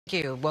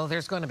Thank you. Well,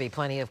 there's going to be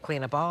plenty of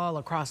cleanup all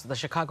across the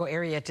Chicago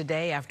area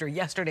today after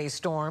yesterday's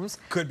storms.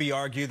 Could be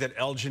argued that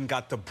Elgin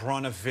got the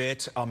brunt of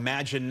it.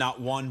 Imagine not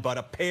one, but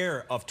a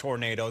pair of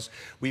tornadoes.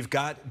 We've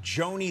got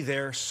Joni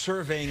there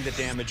surveying the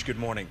damage. Good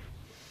morning.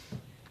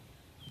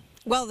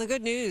 Well, the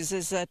good news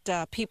is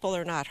that people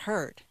are not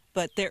hurt,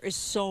 but there is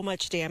so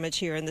much damage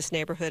here in this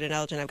neighborhood in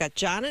Elgin. I've got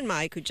John and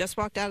Mike, who just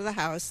walked out of the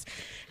house,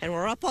 and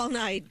we're up all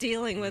night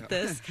dealing with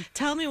this.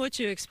 Tell me what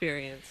you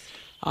experienced.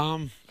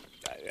 I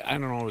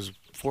don't know, it was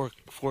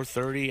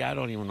 4:30. I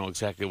don't even know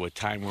exactly what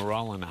time. We were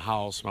all in the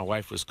house. My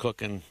wife was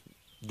cooking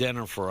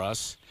dinner for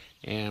us,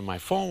 and my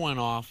phone went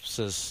off,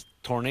 says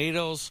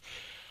tornadoes.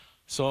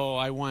 So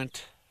I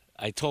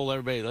told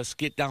everybody, let's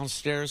get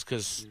downstairs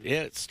because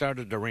it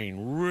started to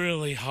rain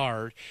really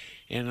hard,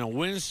 and the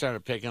wind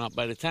started picking up.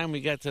 By the time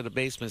we got to the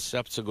basement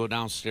steps to go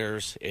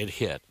downstairs, it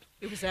hit.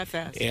 It was that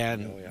fast.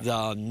 And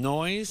the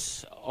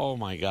noise, oh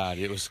my God,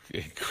 it was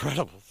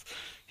incredible.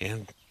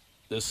 And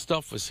the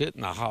stuff was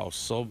hitting the house,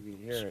 so you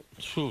can hear it.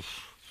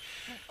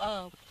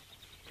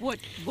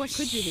 What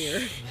could you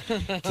hear?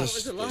 What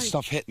was it like?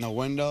 Stuff hitting the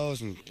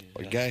windows, and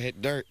you gotta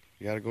hit dirt.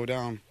 You gotta go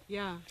down.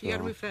 Yeah, you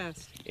gotta move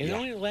fast. It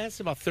only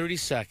lasted about 30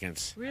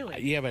 seconds.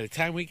 Really? Yeah, by the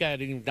time we got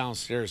even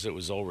downstairs, it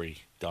was already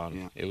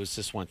done. It was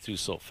just went through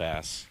so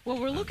fast. Well,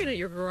 we're looking at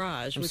your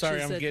garage. I'm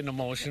sorry, I'm getting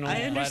emotional.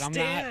 I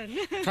understand.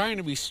 But I'm not trying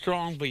to be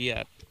strong, but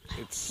yet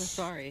it's. I'm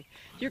sorry.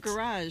 Your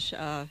garage.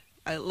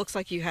 It looks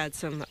like you had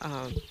some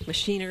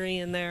machinery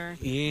in there.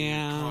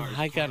 Yeah,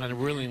 I got a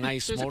really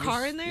nice There's a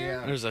car in there?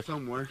 Yeah, there's a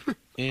somewhere.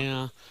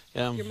 Yeah.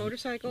 Your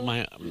motorcycle?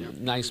 My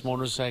nice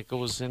motorcycle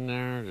was in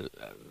there.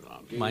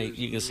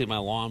 You can see my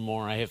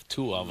lawnmower. I have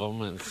two of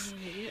them, and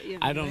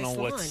I don't know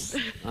what's.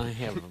 I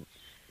have.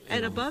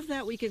 And above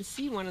that, we can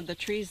see one of the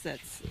trees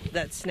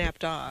that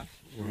snapped off.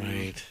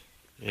 Right.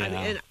 Yeah.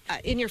 And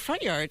in your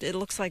front yard, it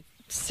looks like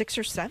 6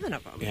 or 7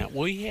 of them. Yeah,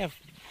 we have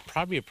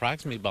probably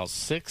approximately about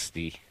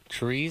 60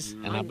 trees,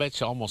 and I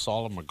bet you almost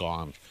all of them are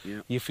gone.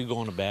 Yeah. If you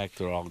go in the back,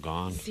 they're all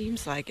gone.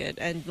 Seems like it,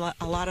 and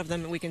a lot of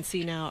them we can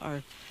see now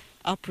are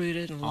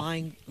uprooted and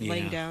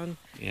laying down.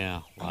 Yeah,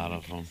 a lot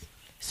of them.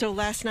 So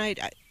last night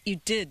you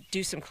did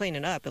do some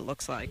cleaning up, it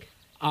looks like.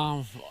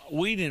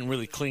 We didn't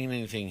really clean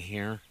anything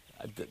here.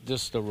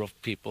 Just the roof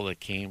people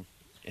that came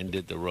and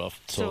did the roof.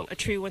 So a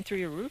tree went through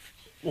your roof?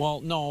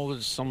 Well, no, it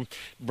was some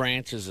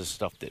branches and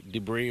stuff, that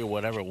debris or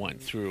whatever went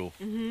through.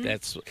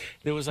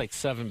 There was like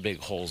 7 big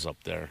holes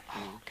up there.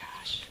 Oh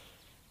gosh,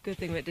 good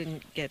thing it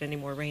didn't get any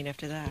more rain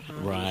after that, huh?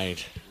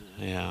 Right.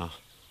 Yeah.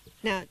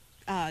 Now,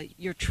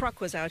 your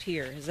truck was out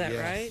here, is that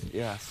right?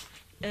 Yes.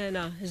 And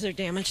is there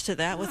damage to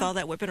that with all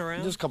that whipping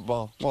around? Just a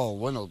couple,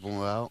 windows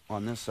blew out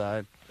on this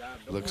side,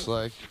 looks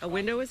like. A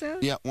window was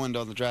out? Yeah,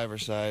 window on the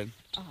driver's side.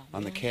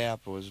 On the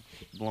cap, it was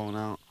blown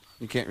out.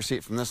 You can't see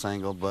it from this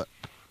angle, but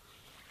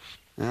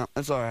yeah,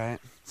 it's all right.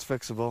 It's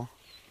fixable.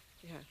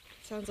 Yeah,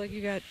 sounds like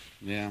you got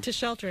to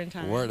shelter in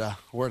time.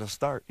 Where to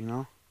start, you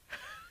know?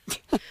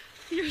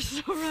 You're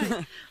so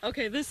right.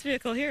 Okay, this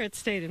vehicle here, it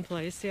stayed in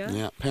place, yeah?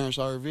 Yeah, parents'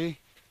 RV.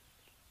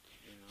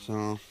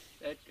 So.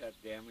 That got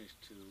damaged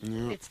too.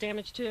 Yeah. It's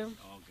damaged too?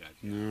 Oh, God.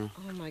 Yeah.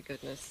 Oh, my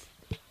goodness.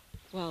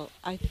 Well,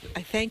 I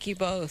thank you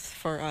both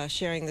for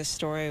sharing this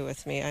story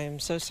with me. I am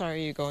so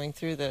sorry you're going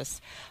through this.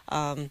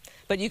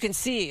 But you can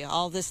see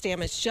all this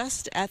damage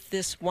just at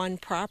this one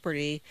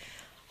property.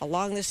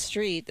 Along the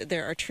street,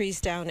 there are trees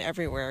down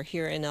everywhere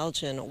here in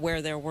Elgin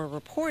where there were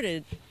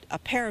reported a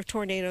pair of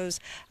tornadoes.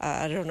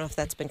 I don't know if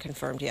that's been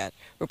confirmed yet.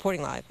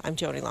 Reporting live, I'm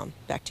Joni Lum.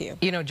 Back to you.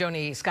 You know,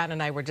 Joni, Scott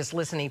and I were just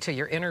listening to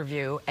your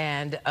interview,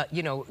 and,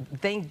 you know,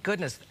 thank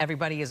goodness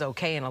everybody is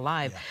okay and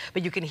alive. Yeah.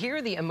 But you can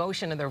hear the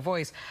emotion in their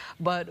voice.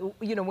 But,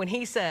 you know, when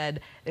he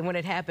said, and when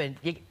it happened,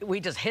 we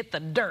just hit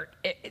the dirt,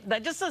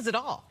 that just says it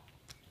all.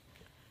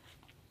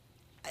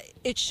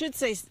 It should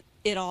say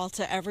it all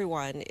to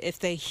everyone if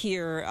they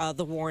hear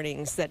the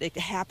warnings that it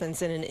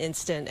happens in an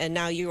instant, and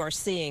now you are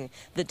seeing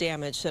the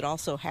damage that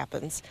also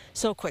happens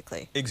so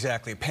quickly.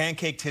 Exactly.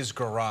 Pancaked his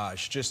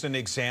garage. Just an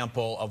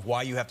example of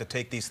why you have to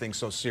take these things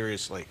so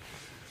seriously.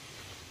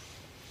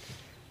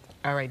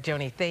 All right,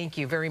 Joni, thank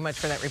you very much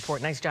for that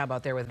report. Nice job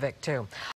out there with Vic, too.